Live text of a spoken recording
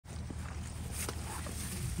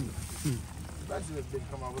Especially if they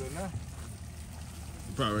come out with it now.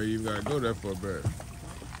 You probably ain't even gotta go that far back.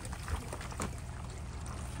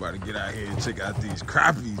 About to get out here and check out these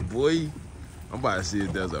crappies, boy. I'm about to see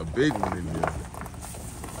if there's a big one in there.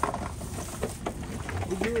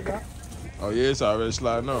 We good, Doc. Oh yeah, it's already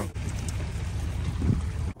sliding on.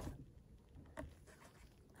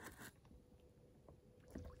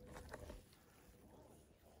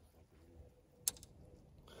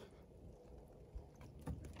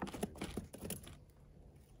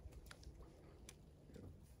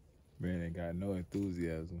 Man ain't got no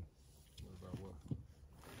enthusiasm. What about what?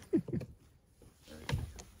 You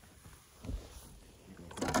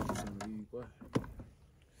gonna find some of these, boy?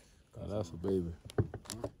 Oh, that's a baby.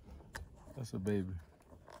 That's a baby.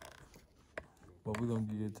 But we're gonna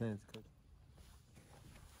give you a chance to catch.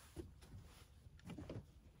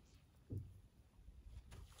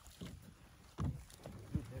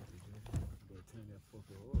 Turn that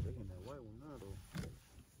fucker off. They in that white one now, though.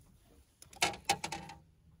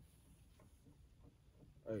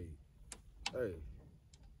 Hey.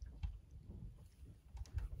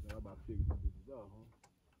 Y'all about to figure them bitches out, huh?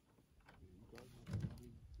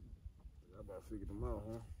 Y'all about to figure them out,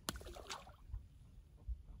 huh?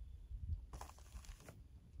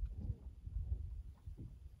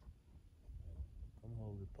 Come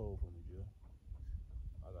hold this pole for me, Jill.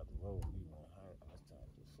 I got the roll with me, man. It's time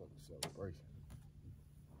for this fucking celebration.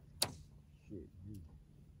 Shit, you.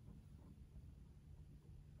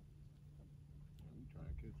 You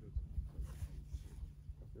trying to catch up to me?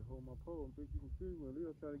 I said, hold my pole and think you can see when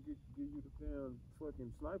they'll try to give you the damn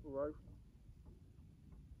fucking sniper rifle.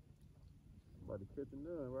 I'm about to catch a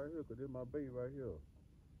none right here, cause there's my bait right here.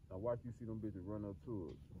 Now watch you see them bitches run up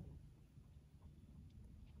to us.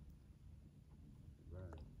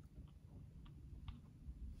 Right.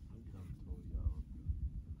 Look at them told y'all.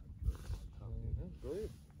 Go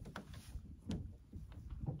ahead.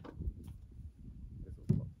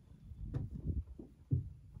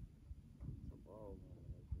 It's a ball, man.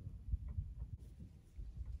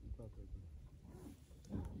 You talk like that.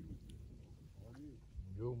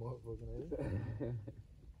 Yo, motherfucking ass.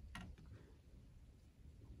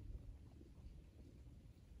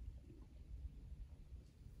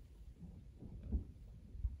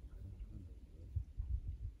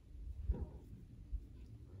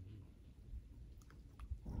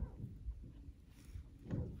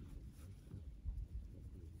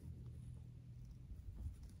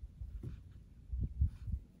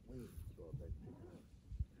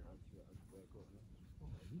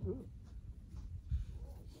 You good.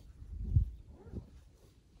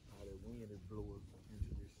 How that wind is blowing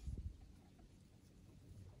into this.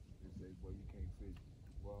 They say, boy, you can't fish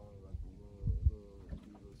water like a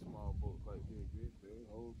little small boat like this. The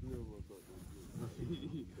whole bill was up there.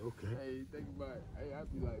 Okay. Hey, think about it. Hey, I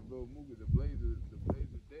be like, bro, moving the blazer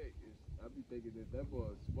deck is. I be thinking that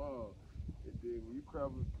boy is small. And then when you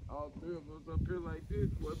travel all three of us up here like this,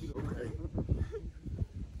 boy, be okay.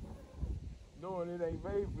 Knowing it ain't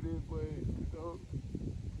made for this, but you know.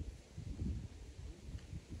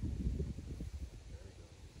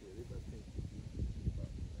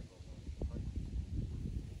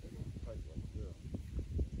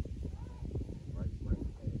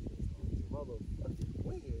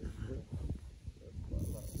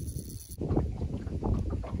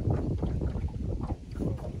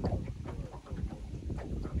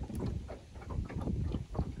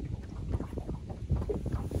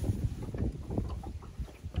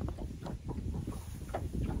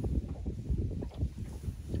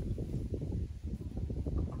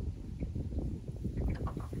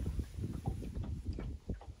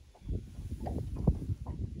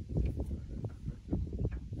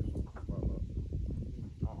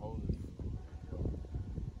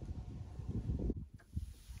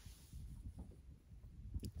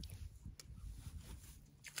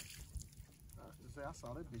 I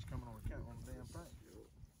saw that bitch coming on the camera on the damn thing.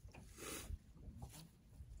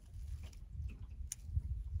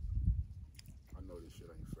 I know this shit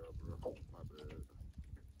ain't fair, bro. My bad.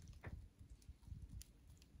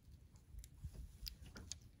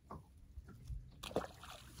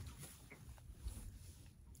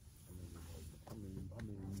 How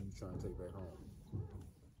many you trying to take back home?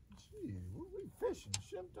 Shit, what we fishing?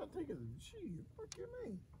 Shit, I'm trying to take it. Shit, fuck your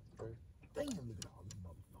name. Okay. Damn, look at all them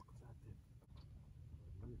motherfuckers out there.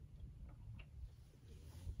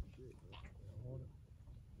 Shit, man.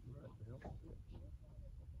 Right, the hell?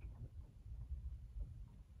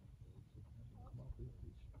 Come off this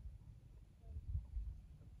bitch.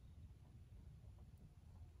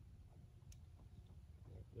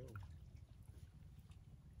 There you go.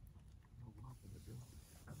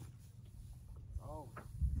 Oh.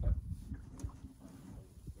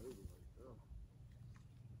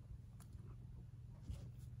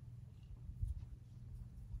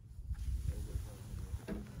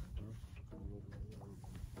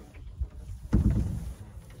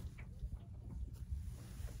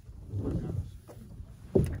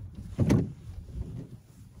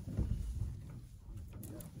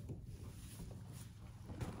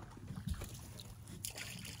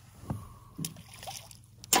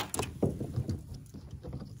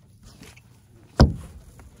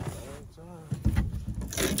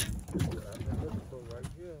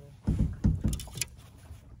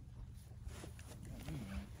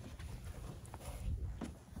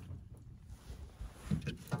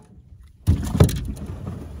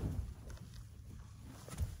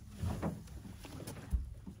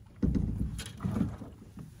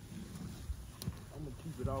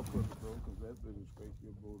 bro, because that thing will scrape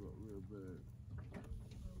your boat up real bad.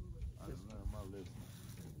 I done learned my lesson.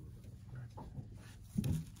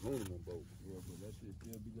 Aluminum boat. Yeah, but that shit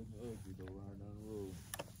still be looking ugly though, right down the road.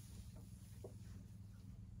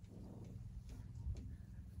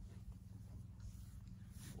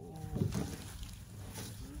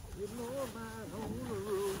 You know about on the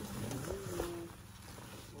road.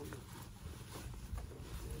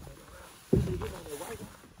 Did they get on that white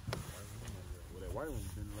one? Well, that white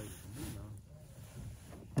one's been late for me now.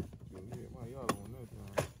 Yeah, my yellow one that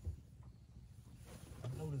time. I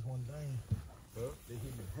noticed one thing. Huh? They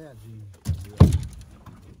hit the hat G.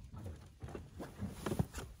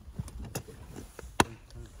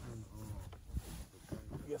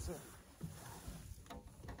 Yes, sir.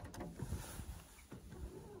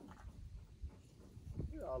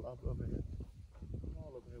 Yeah, all up in here.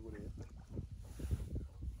 All up in here with it.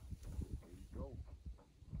 There you go.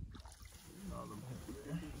 All up in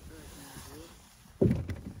here.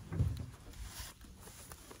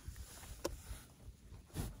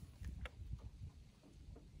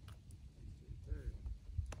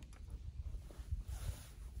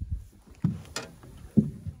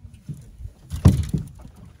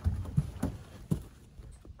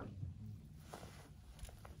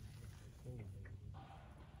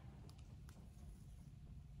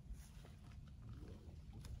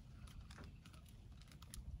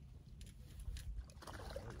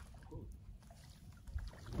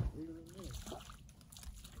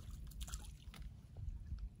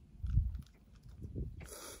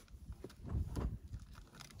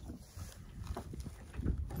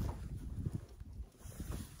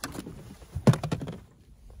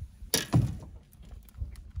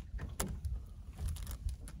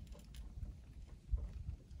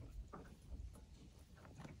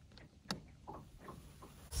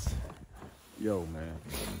 Yo, man,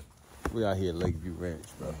 we out here at Lakeview Ranch,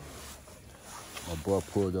 bro. My boy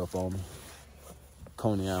pulled up on me.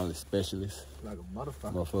 Coney Island specialist. Like a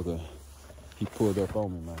motherfucker. Motherfucker, he pulled up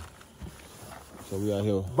on me, man. So we out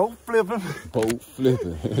here. Boat flipping. Boat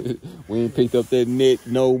flipping. We ain't picked up that net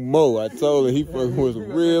no more. I told her he fucking was a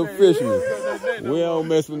real fisherman. We don't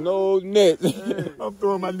mess with no net. I'm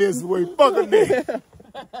throwing my nets away. Fuck a net.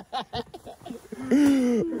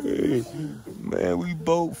 Man, we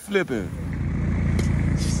boat flipping.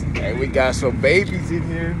 Hey, we got some babies in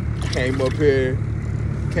here. Came over here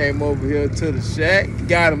to the shack.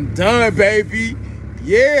 Got them done, baby.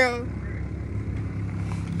 Yeah.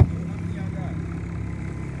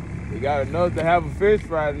 We got enough to have a fish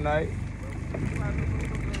fry tonight.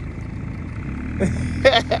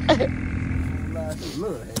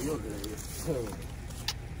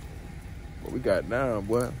 What we got down,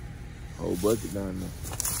 boy? Whole bucket down there.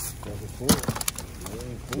 Bucket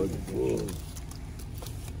full.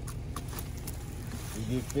 We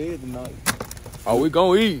get fed tonight. Oh, we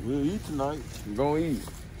gonna eat. We'll eat tonight. We gonna eat.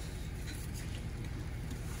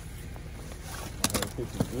 I had to put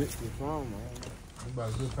some grits or something, man. About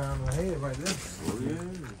a good pound on the head right there. Oh, yeah.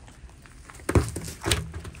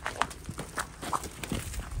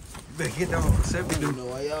 Better get down on the 70. I don't know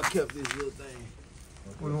why y'all kept this little thing.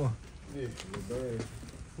 Which one? Yeah, little bird.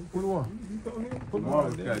 Which one? Put them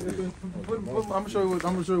on there. I'm gonna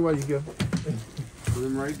show you why you get. Put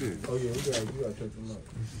them right there. Oh yeah, you gotta check them out.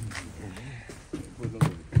 Put them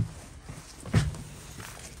in.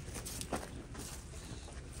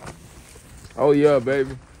 Oh yeah,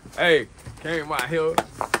 baby. Hey, came out here.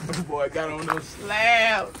 Boy, got on those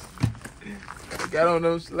slabs. Got on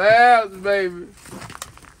those slabs, baby.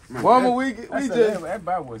 Man, One more week, we just. That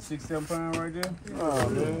about what, 6-7 pounds right there? Oh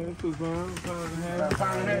man, 2 pounds, pound and a half.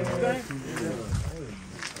 Pound and a half, you think?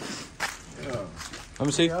 Yeah. Let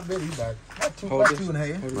me see. Yeah, I bet he back. About two and a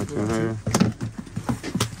half. About 2 and a half.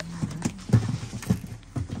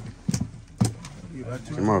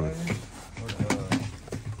 Come on.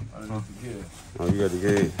 Oh, you got the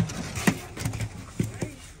gauge.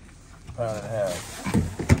 Pound and a half.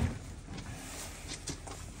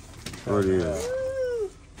 What is it?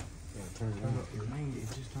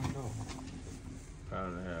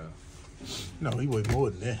 Pound and a half. No, he weighed more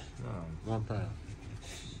than that. No. 1 pound.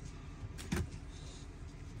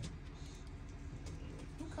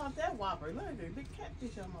 Who caught that whopper? Look at that big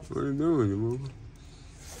catfish almost. What are you doing? You moving?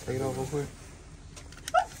 Take it off real quick.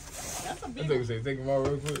 That's a I big think one. say take them out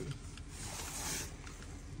real quick.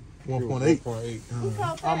 1.8. 1.8. Who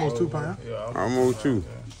caught that? Almost 2 pounds. Yeah, Almost 2. You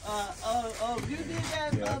did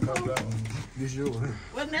that, Yeah, I caught Boo? that one. This yours.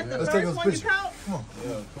 Wasn't that the Let's take first us a one you picture. caught? Come on.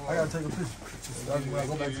 Yeah, come I gotta take a picture. That's when I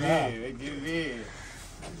go back to the house. They get it in.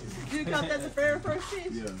 You caught that the very first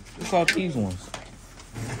fish? Yeah. Who caught these ones?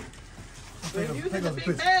 When you Take using us the a big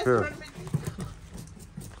picture. bass, Here. run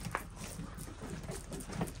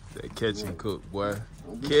catch and cook, boy.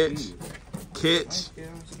 Catch,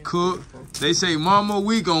 cook. They say, Mama,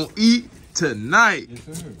 we gon' eat tonight.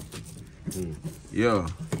 Yeah,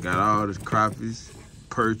 got all the crappies,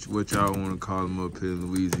 perch, what y'all want to call them up here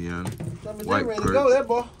in Louisiana. White ready perch. to go, that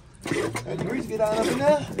boy. That grease get out up in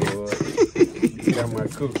there. Got my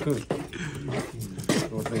cook.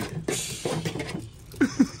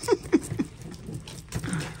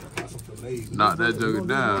 Knock that joker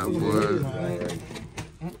down, boy.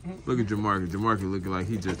 Look at Jamarcus. Jamarcus looking like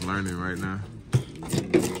he just learning right now.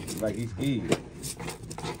 Like he's scared.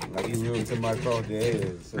 Like he ruined somebody across the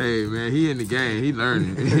ass. So. Hey, man, he in the game. He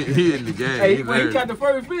learning. He in the game. Hey, he got the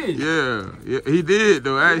first fish. Yeah, he did,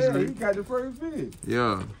 though, Yeah, actually. he got the first fish.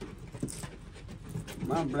 Yeah.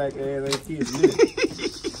 My black ass ain't kissing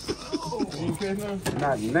this. You ain't catch nothing?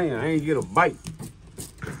 Not now. I ain't get a bite.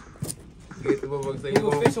 Get the motherfucker say He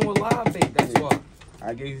was fishing with live bait, that's why.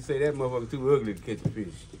 I guess you say that motherfucker too ugly to catch a fish.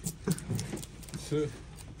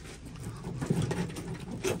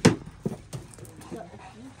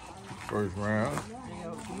 First round.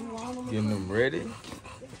 Getting them ready.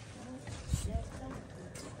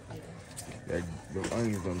 That, the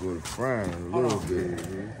onions gonna go to frying a little bit.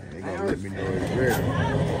 They gonna let me know it's ready.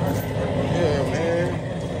 Yeah,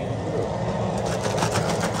 man.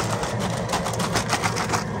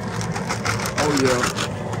 Oh yeah.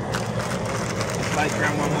 Like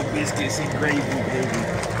grandmama biscuits and gravy, baby.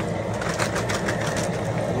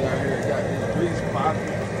 We out here got this grease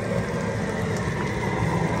popping.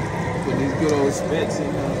 Put these good old specks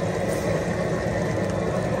in there.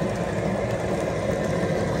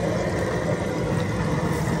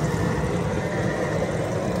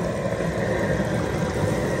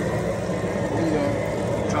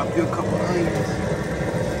 Drop your